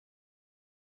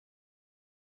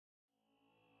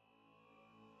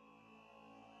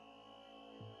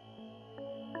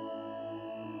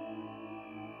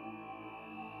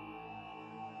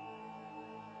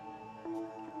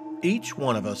Each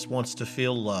one of us wants to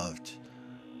feel loved.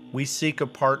 We seek a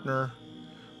partner.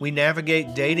 We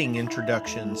navigate dating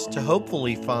introductions to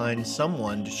hopefully find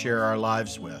someone to share our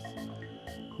lives with.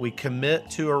 We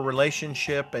commit to a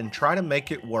relationship and try to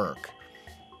make it work.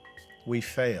 We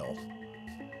fail.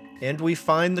 And we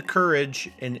find the courage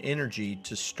and energy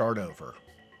to start over.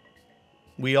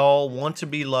 We all want to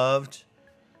be loved.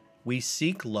 We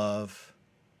seek love.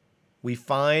 We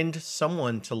find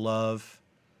someone to love.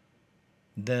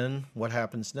 Then what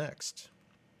happens next?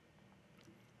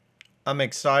 I'm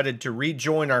excited to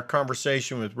rejoin our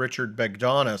conversation with Richard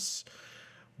Begdonis,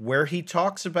 where he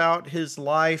talks about his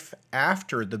life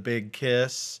after the big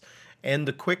kiss and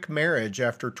the quick marriage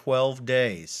after 12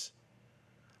 days.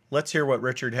 Let's hear what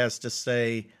Richard has to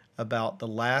say about the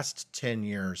last 10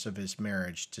 years of his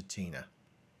marriage to Tina.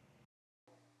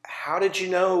 How did you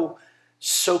know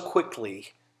so quickly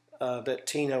that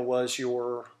Tina was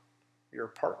your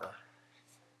partner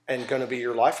and going to be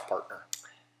your life partner?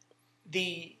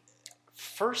 The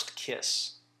first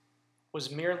kiss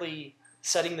was merely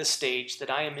setting the stage that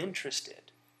I am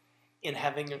interested in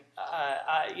having,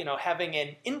 having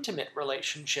an intimate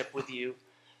relationship with you.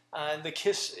 The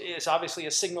kiss is obviously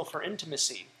a signal for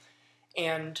intimacy,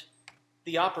 and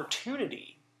the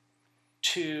opportunity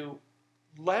to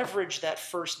leverage that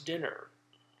first dinner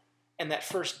and that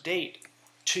first date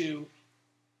to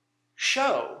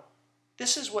show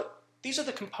these are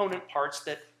the component parts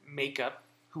that make up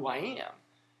who I am.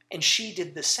 And she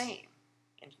did the same.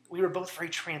 And we were both very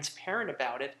transparent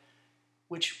about it,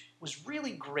 which was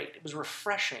really great. It was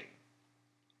refreshing.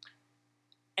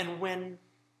 And when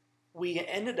we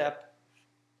ended up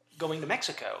going to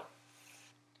Mexico,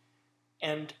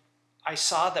 and I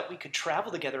saw that we could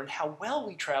travel together and how well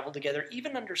we traveled together,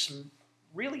 even under some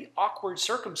really awkward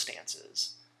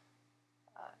circumstances,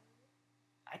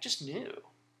 I just knew.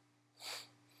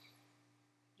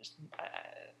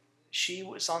 She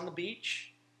was on the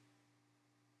beach.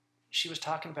 She was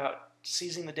talking about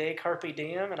seizing the day, carpe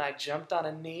diem, and I jumped on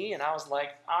a knee, and I was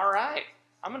like, all right,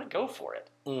 I'm going to go for it.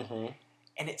 Mm-hmm.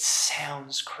 And it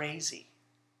sounds crazy.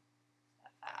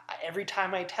 Every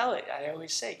time I tell it, I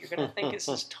always say, you're going to think this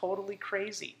is totally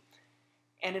crazy.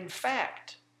 And in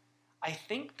fact, I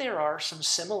think there are some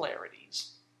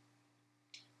similarities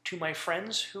to my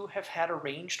friends who have had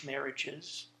arranged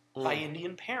marriages by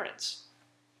Indian parents,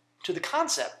 to the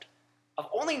concept of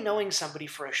only knowing somebody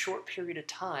for a short period of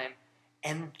time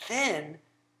and then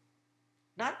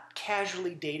not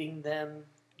casually dating them,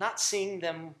 not seeing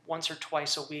them once or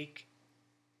twice a week.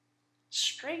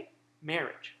 Straight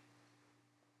marriage.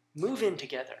 Move in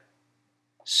together.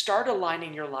 Start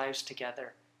aligning your lives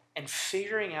together and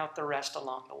figuring out the rest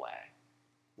along the way.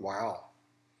 Wow.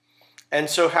 And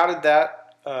so how did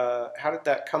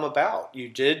that come about? You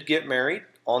did get married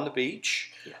on the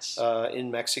beach. Yes. In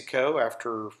Mexico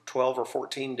after 12 or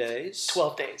 14 days.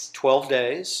 12 days. 12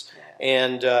 days.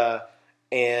 Yeah.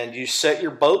 And you set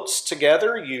your boats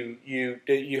together. You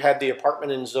had the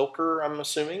apartment in Zilker, I'm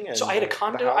assuming. And so I had a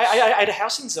condo. I had a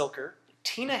house in Zilker.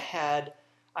 Tina had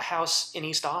a house in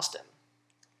East Austin.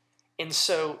 And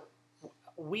so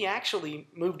we actually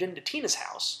moved into Tina's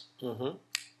house. Mm-hmm.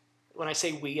 When I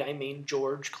say we, I mean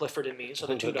George, Clifford, and me. So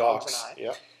the two dogs and I.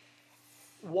 Yeah.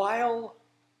 While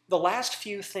the last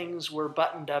few things were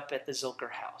buttoned up at the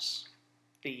Zilker house.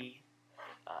 We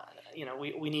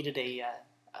needed a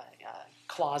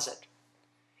closet.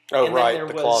 Oh, and right,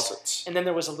 the closets. And then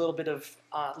there was a little bit of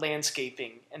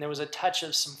landscaping, and there was a touch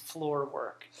of some floor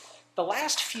work. The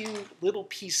last few little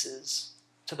pieces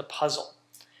to the puzzle.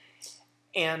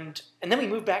 And then we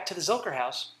moved back to the Zilker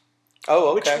house.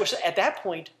 Oh, okay. Which was, at that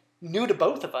point, new to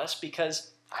both of us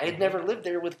because I had never lived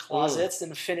there with closets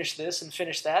and finished this and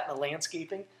finished that and the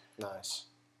landscaping. Nice.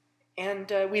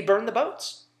 And we burned the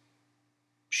boats.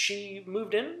 She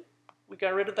moved in. We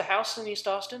got rid of the house in East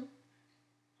Austin.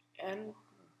 And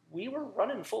we were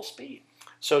running full speed.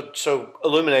 So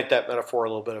illuminate that metaphor a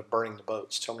little bit of burning the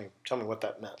boats. Tell me what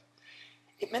that meant.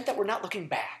 It meant that we're not looking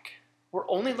back. We're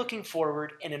only looking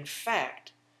forward. And in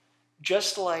fact,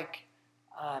 just like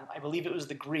I believe it was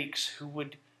the Greeks who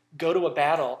would go to a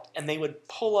battle and they would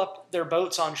pull up their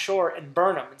boats on shore and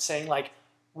burn them and saying, like,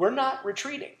 we're not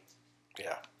retreating.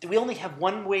 Yeah. We only have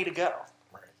one way to go.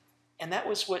 Right. And that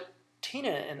was what Tina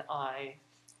and I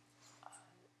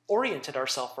oriented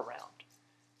ourselves around,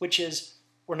 which is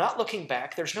we're not looking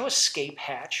back. There's no escape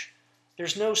hatch.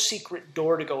 There's no secret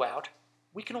door to go out.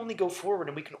 We can only go forward,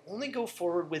 and we can only go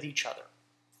forward with each other.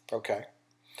 Okay.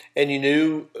 And you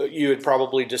knew you had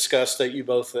probably discussed that you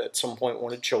both at some point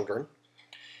wanted children.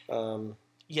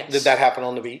 Yes. Did that happen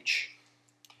on the beach?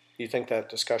 Do you think that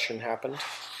discussion happened?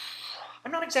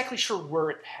 I'm not exactly sure where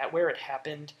it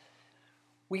happened.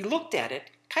 we looked at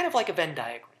it kind of like a Venn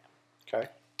diagram. Okay.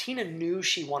 Tina knew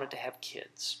she wanted to have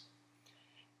kids.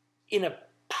 In a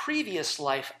previous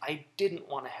life, I didn't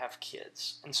want to have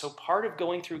kids. And so part of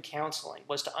going through counseling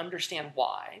was to understand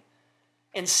why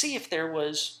and see if there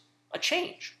was a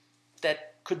change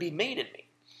that could be made in me.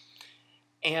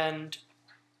 And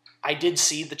I did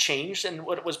see the change and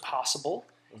what was possible.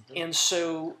 Mm-hmm. And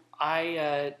so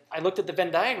I looked at the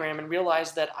Venn diagram and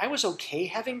realized that I was okay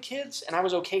having kids and I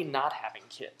was okay not having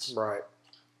kids. Right.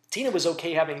 Tina was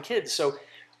okay having kids. So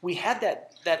we had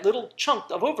that little chunk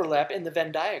of overlap in the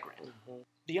Venn diagram. Mm-hmm.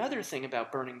 The other thing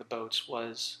about burning the boats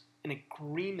was an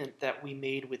agreement that we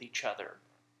made with each other,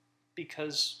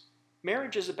 because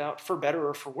marriage is about for better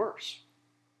or for worse.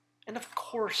 And of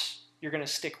course you're going to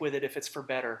stick with it if it's for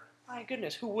better. My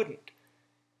goodness, who wouldn't?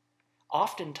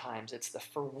 Oftentimes it's the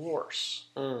for worse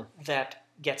that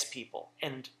gets people.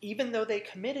 And even though they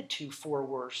committed to for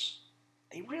worse,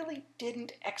 they really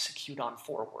didn't execute on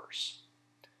for worse.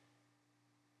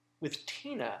 With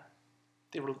Tina,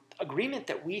 the agreement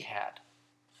that we had,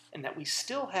 and that we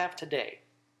still have today,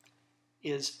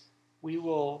 is we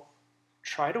will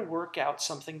try to work out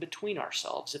something between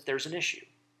ourselves if there's an issue.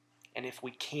 And if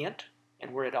we can't,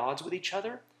 and we're at odds with each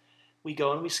other, we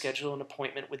go and we schedule an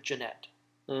appointment with Jeanette,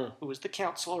 who is the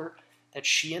counselor that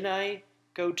she and I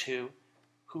go to,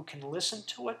 who can listen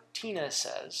to what Tina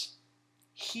says,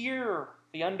 hear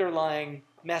the underlying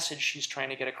message she's trying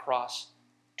to get across,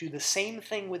 do the same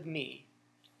thing with me,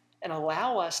 and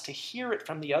allow us to hear it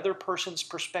from the other person's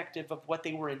perspective of what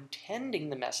they were intending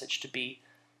the message to be,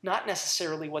 not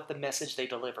necessarily what the message they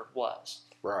delivered was.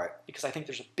 Right. Because I think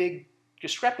there's a big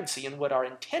discrepancy in what our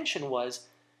intention was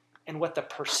and what the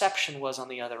perception was on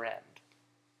the other end.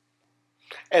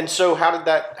 And so how did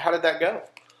that go?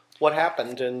 What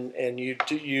happened? And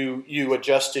you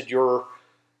adjusted your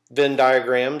Venn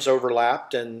diagrams,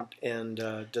 overlapped,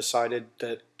 and decided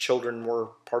that children were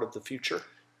part of the future?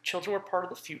 Children were part of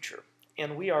the future.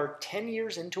 And we are 10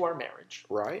 years into our marriage.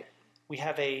 Right. We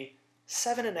have a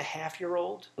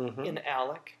 7.5-year-old in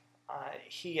Alec.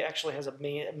 He actually has a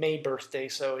May birthday,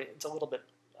 so it's a little bit.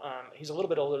 He's a little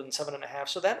bit older than 7.5.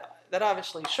 So that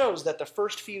obviously shows that the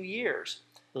first few years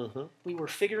we were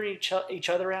figuring each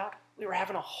other out. We were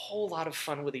having a whole lot of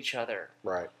fun with each other.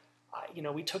 Right.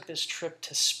 We took this trip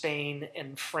to Spain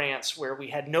and France where we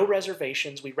had no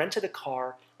reservations. We rented a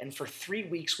car, and for 3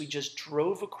 weeks we just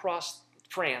drove across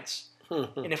France.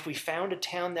 And if we found a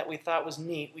town that we thought was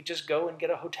neat, we'd just go and get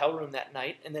a hotel room that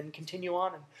night and then continue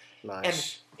on.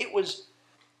 Nice. And it was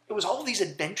all these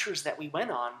adventures that we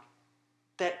went on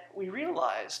that we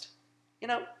realized,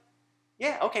 I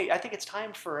think it's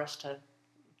time for us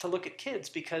to look at kids,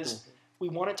 because we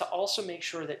wanted to also make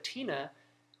sure that Tina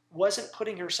wasn't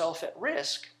putting herself at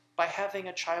risk by having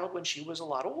a child when she was a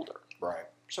lot older. Right.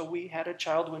 So we had a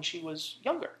child when she was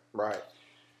younger. Right.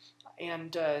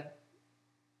 And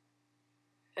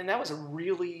that was a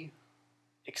really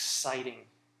exciting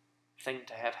thing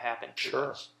to have happen to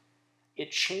us.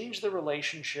 It changed the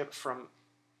relationship from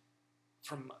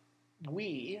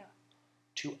we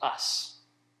to us.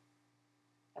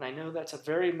 And I know that's a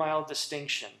very mild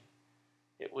distinction.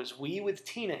 It was we with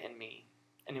Tina and me,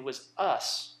 and it was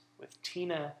us with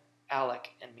Tina,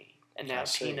 Alec, and me. And now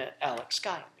Tina, Alec,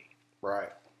 Sky, and me. Right.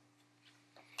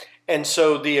 And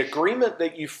so the agreement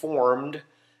that you formed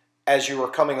as you were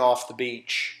coming off the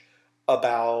beach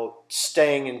about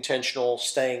staying intentional,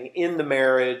 staying in the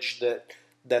marriage,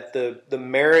 that the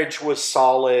marriage was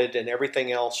solid and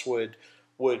everything else would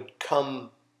come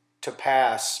to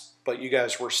pass, but you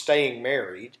guys were staying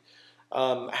married.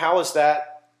 How has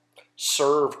that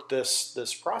served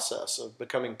this process of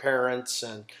becoming parents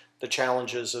and the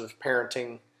challenges of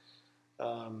parenting?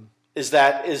 Is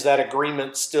that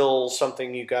agreement still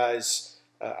something you guys?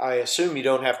 I assume you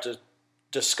don't have to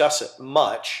discuss it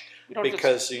much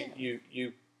because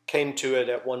you came to it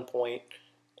at one point,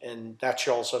 and that's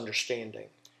y'all's understanding.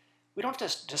 We don't have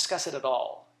to discuss it at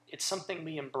all. It's something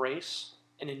we embrace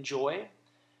and enjoy.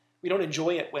 We don't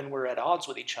enjoy it when we're at odds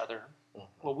with each other.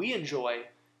 What we enjoy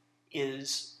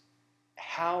is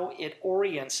how it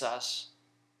orients us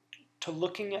to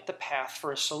looking at the path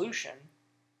for a solution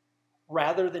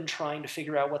rather than trying to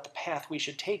figure out what the path we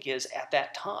should take is at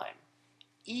that time.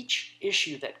 Each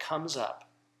issue that comes up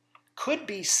could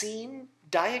be seen,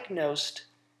 diagnosed,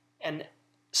 and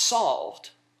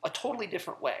solved a totally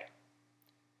different way.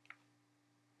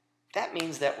 That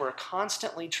means that we're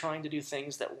constantly trying to do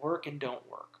things that work and don't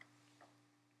work.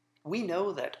 We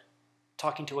know that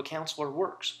talking to a counselor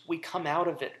works. We come out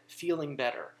of it feeling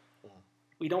better.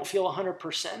 We don't feel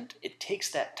 100%. It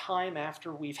takes that time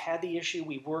after we've had the issue,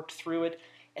 we've worked through it,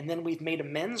 and then we've made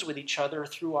amends with each other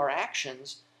through our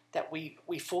actions, that we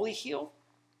fully heal,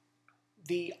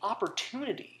 the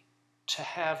opportunity to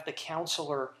have the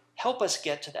counselor help us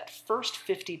get to that first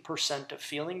 50% of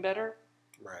feeling better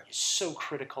is so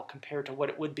critical compared to what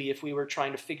it would be if we were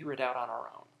trying to figure it out on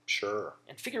our own. Sure.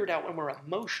 And figure it out when we're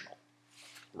emotional,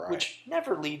 which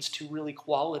never leads to really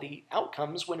quality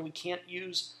outcomes when we can't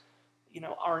use,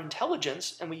 our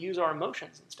intelligence and we use our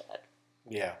emotions instead.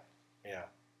 Yeah.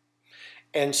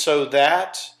 And so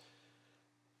that,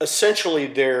 essentially,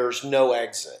 there's no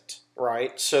exit,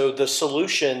 right? So the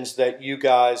solutions that you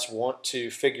guys want to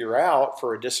figure out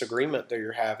for a disagreement that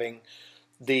you're having,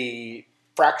 the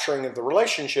fracturing of the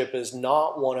relationship is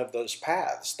not one of those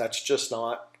paths. That's just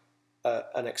not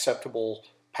an acceptable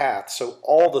path. So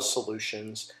all the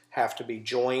solutions have to be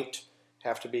joint,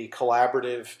 have to be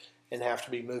collaborative, and have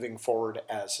to be moving forward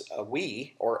as a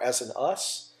we or as an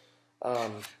us.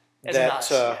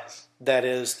 Yes. That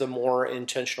is the more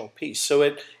intentional piece. So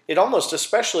it almost,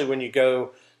 especially when you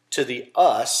go to the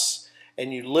us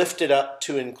and you lift it up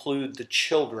to include the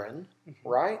children,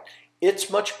 right? It's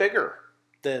much bigger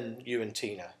than you and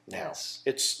Tina now. Yes.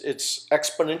 It's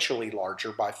exponentially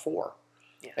larger by 4.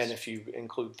 Yes. And if you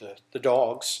include the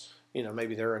dogs,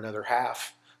 maybe they're another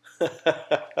half.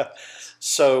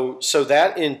 So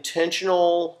that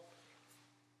intentional,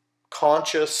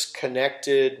 conscious,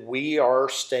 connected, we are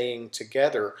staying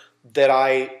together, that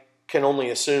I can only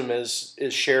assume is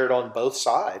shared on both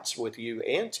sides with you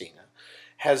and Tina,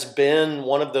 has been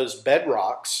one of those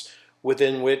bedrocks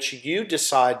within which you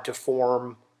decide to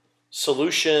form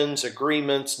solutions,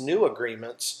 agreements, new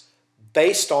agreements,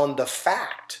 based on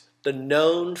the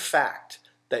known fact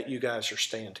that you guys are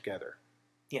staying together.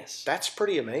 Yes. That's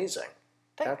pretty amazing.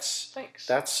 Thanks.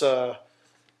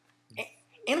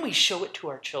 And we show it to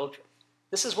our children.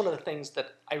 This is one of the things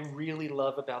that I really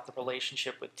love about the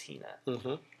relationship with Tina,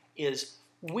 is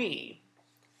we,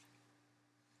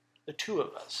 the two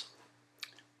of us,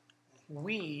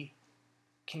 we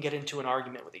can get into an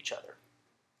argument with each other.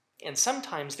 And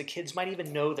sometimes the kids might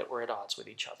even know that we're at odds with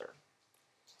each other.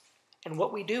 And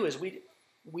what we do is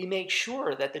we make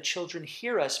sure that the children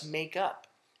hear us make up.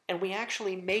 And we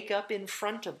actually make up in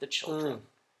front of the children.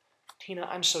 Tina,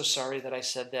 I'm so sorry that I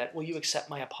said that. Will you accept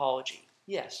my apology?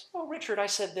 Yes. Oh, Richard, I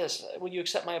said this. Will you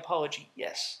accept my apology?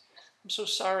 Yes. I'm so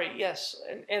sorry. Yes.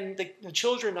 And the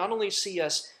children not only see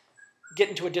us get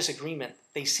into a disagreement,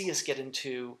 they see us get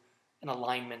into an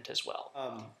alignment as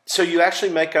well. So you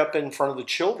actually make up in front of the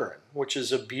children, which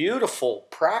is a beautiful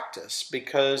practice,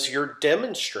 because you're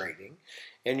demonstrating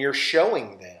and you're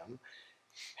showing them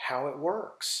how it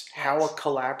works, how a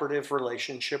collaborative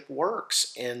relationship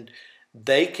works. And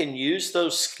they can use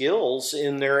those skills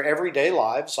in their everyday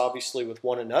lives, obviously with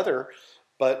one another,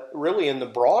 but really in the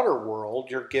broader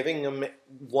world, you're giving them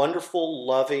wonderful,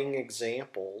 loving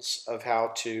examples of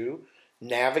how to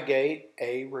navigate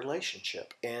a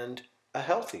relationship, and a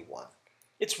healthy one.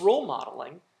 It's role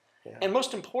modeling. Yeah. And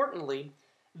most importantly,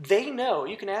 they know,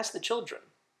 you can ask the children,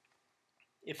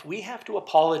 if we have to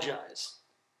apologize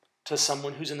to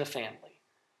someone who's in the family,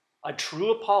 a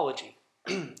true apology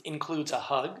includes a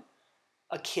hug,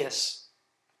 a kiss,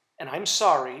 and I'm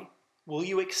sorry, will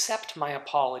you accept my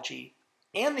apology?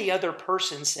 And the other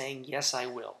person saying, yes, I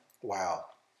will. Wow.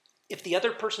 If the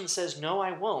other person says, no,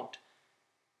 I won't,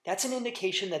 that's an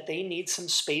indication that they need some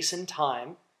space and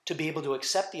time to be able to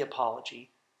accept the apology.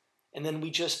 And then we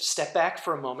just step back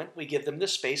for a moment, we give them the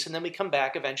space, and then we come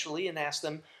back eventually and ask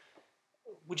them,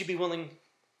 would you be willing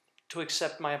to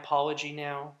accept my apology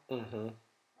now?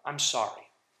 I'm sorry.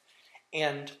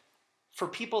 And for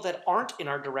people that aren't in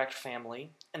our direct family,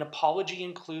 an apology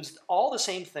includes all the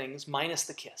same things minus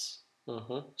the kiss.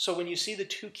 So when you see the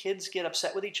two kids get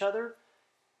upset with each other,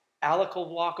 Alec will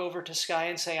walk over to Sky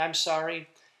and say, I'm sorry,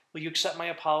 will you accept my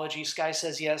apology? Sky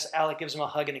says yes. Alec gives him a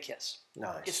hug and a kiss.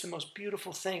 Nice. It's the most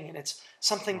beautiful thing, and it's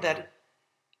something that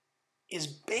is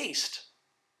based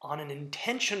on an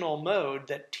intentional mode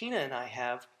that Tina and I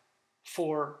have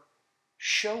for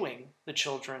showing the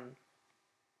children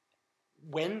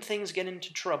when things get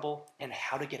into trouble and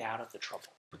how to get out of the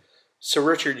trouble. So,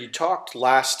 Richard, you talked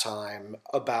last time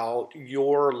about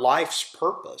your life's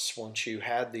purpose once you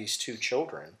had these two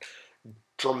children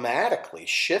dramatically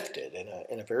shifted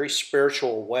in a very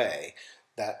spiritual way,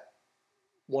 that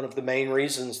one of the main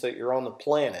reasons that you're on the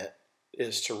planet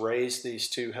is to raise these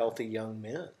two healthy young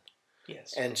men.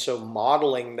 Yes. And so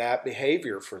modeling that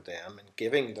behavior for them and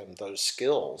giving them those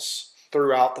skills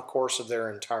throughout the course of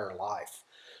their entire life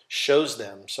shows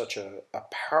them such a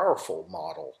powerful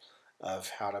model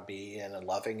of how to be in a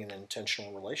loving and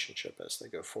intentional relationship as they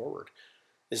go forward.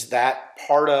 Is that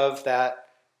part of that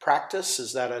practice?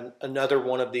 Is that another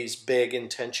one of these big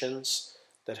intentions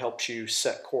that helps you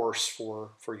set course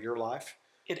for your life?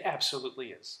 It absolutely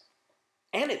is.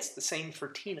 And it's the same for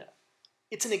Tina.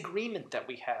 It's an agreement that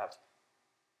we have.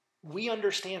 We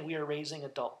understand we are raising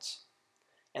adults,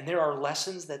 and there are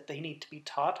lessons that they need to be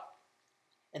taught,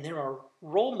 and there are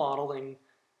role modeling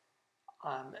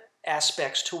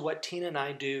aspects to what Tina and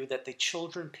I do that the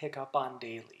children pick up on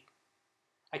daily.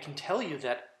 I can tell you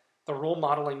that the role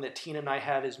modeling that Tina and I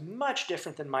have is much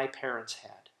different than my parents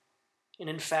had. And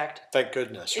in fact, thank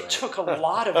goodness, it took a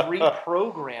lot of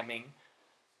reprogramming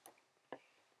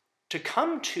to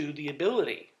come to the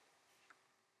ability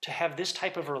to have this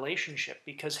type of relationship,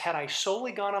 because had I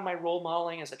solely gone on my role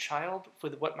modeling as a child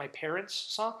with what my parents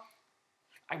saw,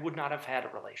 I would not have had a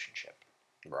relationship.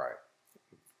 Right.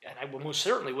 And I most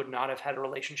certainly would not have had a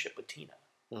relationship with Tina.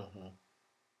 Mm-hmm.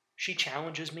 She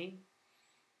challenges me,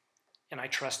 and I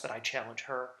trust that I challenge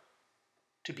her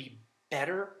to be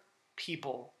better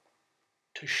people,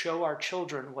 to show our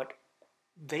children what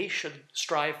they should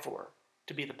strive for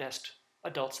to be the best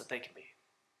adults that they can be.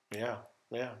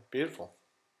 Yeah, beautiful.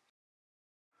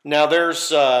 Now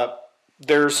there's a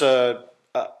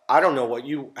I don't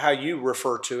know how you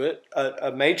refer to it,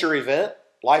 a major event,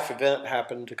 life event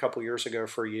happened a couple years ago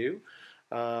for you,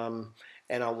 and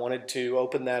I wanted to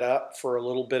open that up for a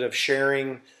little bit of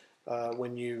sharing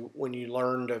when you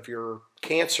learned of your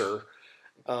cancer,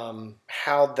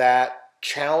 how that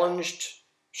challenged,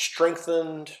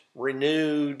 strengthened,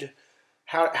 renewed.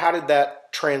 How did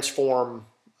that transform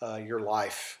your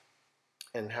life,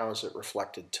 and how is it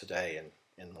reflected today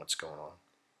in what's going on?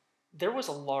 There was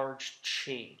a large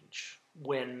change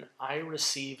when I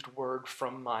received word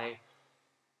from my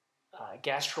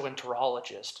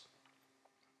gastroenterologist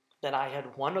that I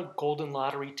had won a golden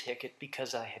lottery ticket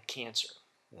because I had cancer.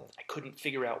 I couldn't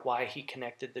figure out why he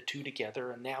connected the two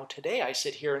together, and now today I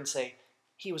sit here and say,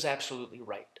 he was absolutely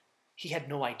right. He had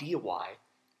no idea why.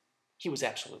 He was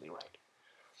absolutely right.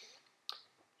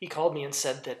 He called me and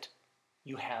said that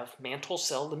you have mantle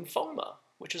cell lymphoma,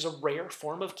 which is a rare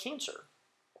form of cancer.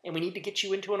 And we need to get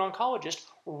you into an oncologist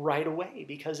right away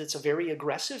because it's a very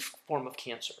aggressive form of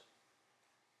cancer.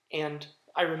 And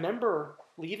I remember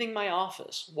leaving my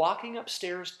office, walking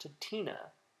upstairs to Tina,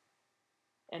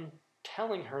 and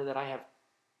telling her that I have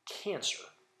cancer.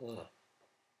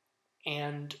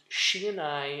 And she and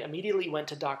I immediately went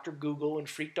to Dr. Google and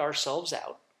freaked ourselves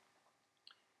out.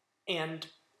 And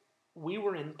we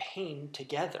were in pain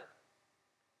together.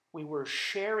 We were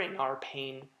sharing our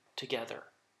pain together.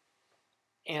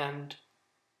 And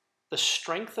the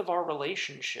strength of our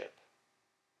relationship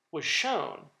was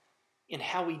shown in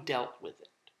how we dealt with it.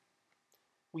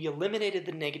 We eliminated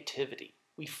the negativity.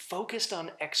 We focused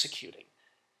on executing.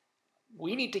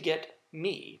 We need to get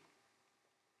me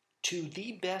to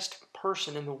the best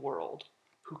person in the world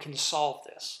who can solve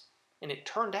this. And it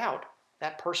turned out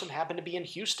that person happened to be in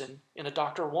Houston in a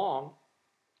Dr. Wong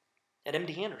at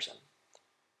MD Anderson.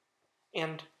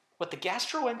 And what the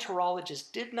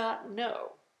gastroenterologist did not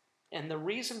know, and the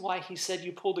reason why he said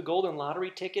you pulled a golden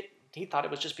lottery ticket, he thought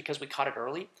it was just because we caught it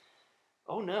early.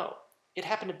 Oh no. It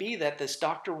happened to be that this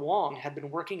Dr. Wong had been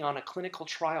working on a clinical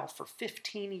trial for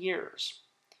 15 years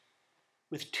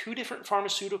with 2 different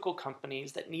pharmaceutical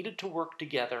companies that needed to work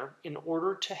together in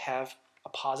order to have a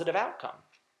positive outcome.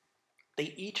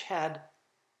 They each had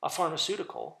a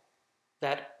pharmaceutical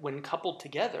that, when coupled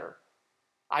together,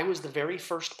 I was the very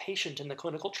first patient in the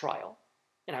clinical trial,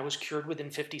 and I was cured within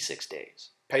 56 days.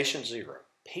 Patient 0.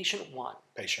 Patient 1.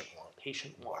 Patient 1.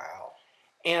 Patient 1. Wow.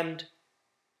 And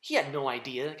he had no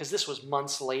idea, because this was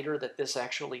months later that this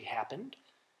actually happened.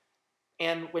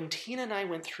 And when Tina and I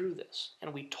went through this,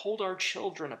 and we told our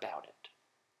children about it,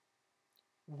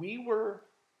 we were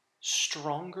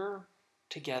stronger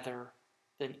together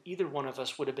than either one of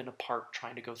us would have been apart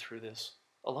trying to go through this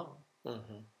alone.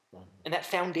 And that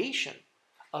foundation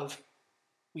of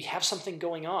we have something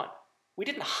going on. We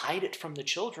didn't hide it from the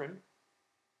children.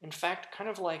 In fact, kind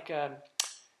of like, The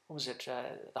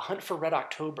Hunt for Red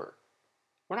October.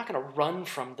 We're not going to run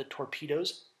from the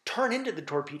torpedoes. Turn into the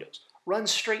torpedoes. Run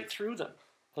straight through them.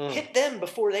 Hit them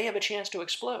before they have a chance to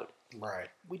explode. Right.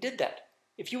 We did that.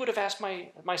 If you would have asked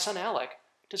my son Alec,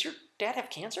 does your dad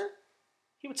have cancer?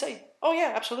 He would say, oh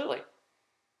yeah, absolutely. And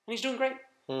he's doing great.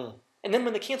 And then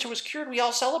when the cancer was cured, we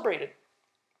all celebrated.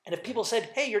 And if people said,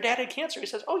 hey, your dad had cancer, he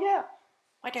says, oh yeah,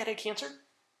 my dad had cancer.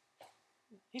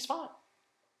 He's fine.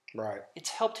 Right. It's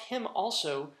helped him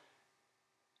also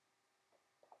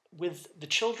with the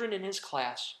children in his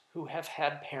class who have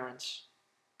had parents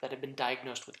that have been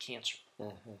diagnosed with cancer.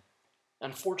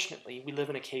 Unfortunately, we live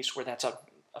in a case where that's a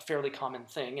fairly common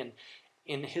thing. And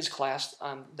in his class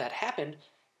that happened,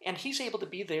 And he's able to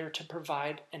be there to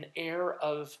provide an air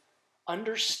of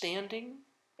understanding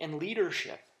and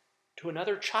leadership to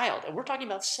another child. And we're talking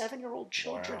about 7-year-old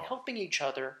children helping each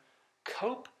other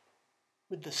cope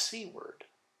with the C word.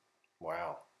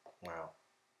 Wow. Wow.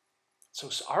 So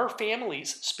our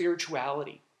family's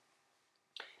spirituality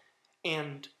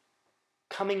and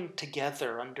coming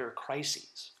together under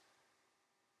crises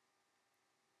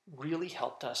really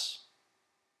helped us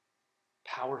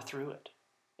power through it.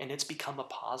 And it's become a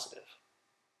positive.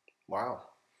 Wow.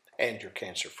 And you're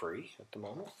cancer-free at the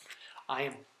moment? I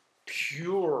am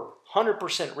pure,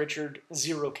 100% Richard,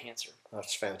 0 cancer.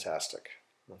 That's fantastic.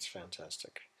 That's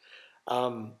fantastic.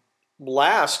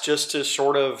 Last, just to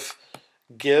sort of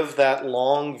give that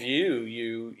long view,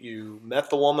 you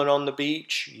met the woman on the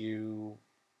beach, you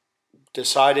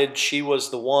decided she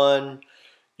was the one,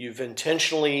 you've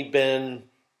intentionally been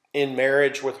in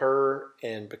marriage with her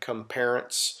and become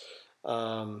parents.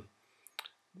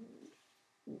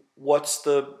 What's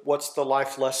the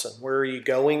life lesson? Where are you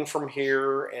going from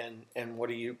here, and what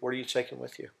are you taking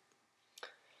with you?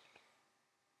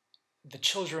 The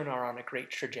children are on a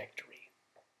great trajectory.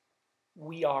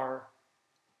 We are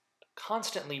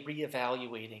constantly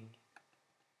reevaluating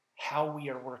how we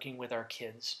are working with our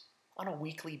kids on a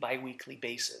weekly, bi-weekly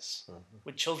basis. Mm-hmm.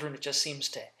 With children, it just seems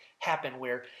to happen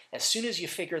where as soon as you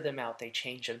figure them out, they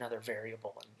change another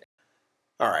variable.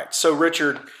 All right. So,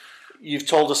 Richard, you've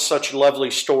told us such a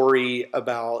lovely story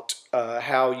about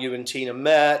how you and Tina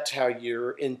met, how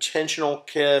your intentional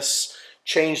kiss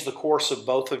changed the course of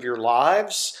both of your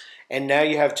lives. And now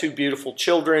you have 2 beautiful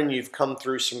children. You've come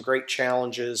through some great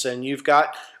challenges, and you've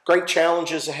got great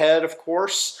challenges ahead, of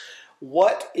course.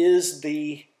 What is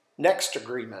the next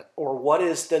agreement, or what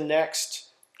is the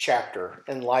next chapter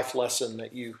and life lesson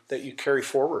that you carry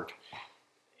forward?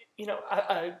 You know,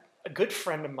 a good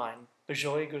friend of mine,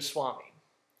 Bijoy Goswami,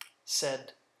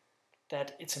 said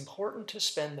that it's important to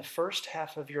spend the first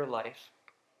half of your life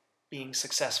being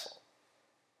successful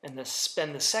and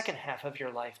spend the second half of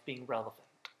your life being relevant.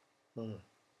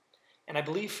 And I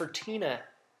believe for Tina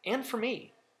and for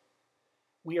me,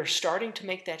 we are starting to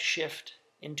make that shift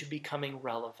into becoming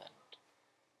relevant.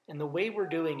 And the way we're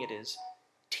doing it is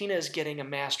Tina is getting a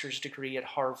master's degree at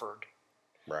Harvard.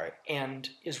 Right. And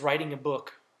is writing a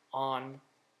book on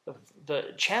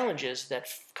the challenges that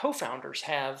co-founders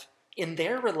have in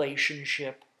their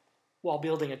relationship while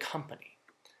building a company.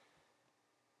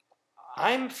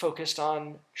 I'm focused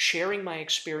on sharing my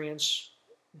experience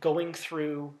going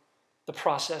through the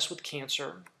process with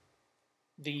cancer,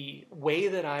 the way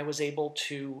that I was able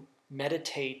to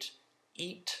meditate,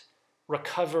 eat,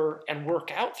 recover, and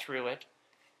work out through it.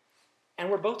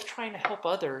 And we're both trying to help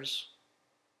others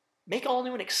make all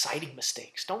new and exciting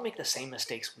mistakes. Don't make the same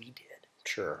mistakes we did.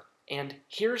 Sure. And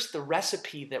here's the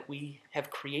recipe that we have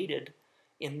created.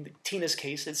 In Tina's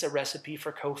case, it's a recipe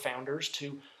for co-founders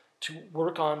to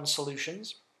work on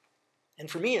solutions. And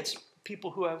for me, it's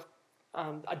people who have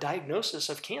a diagnosis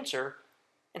of cancer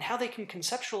and how they can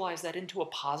conceptualize that into a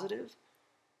positive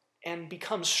and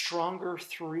become stronger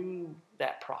through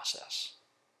that process,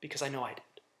 because I know I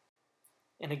did.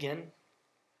 And again,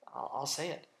 I'll say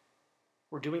it,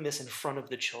 we're doing this in front of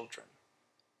the children.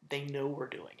 They know we're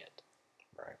doing it.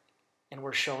 Right. And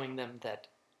we're showing them that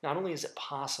not only is it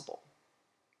possible,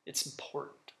 it's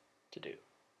important to do.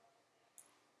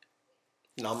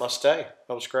 Namaste.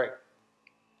 That was great.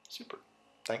 Super.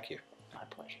 Thank you. My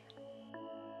pleasure.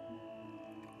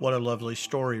 What a lovely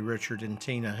story Richard and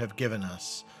Tina have given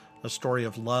us. A story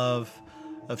of love,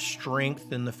 of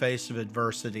strength in the face of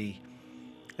adversity.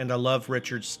 And I love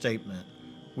Richard's statement.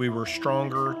 We were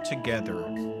stronger together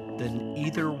than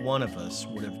either one of us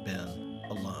would have been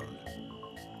alone.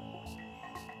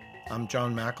 I'm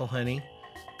John McElhenney.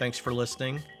 Thanks for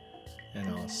listening, and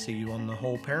I'll see you on The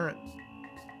Whole Parent.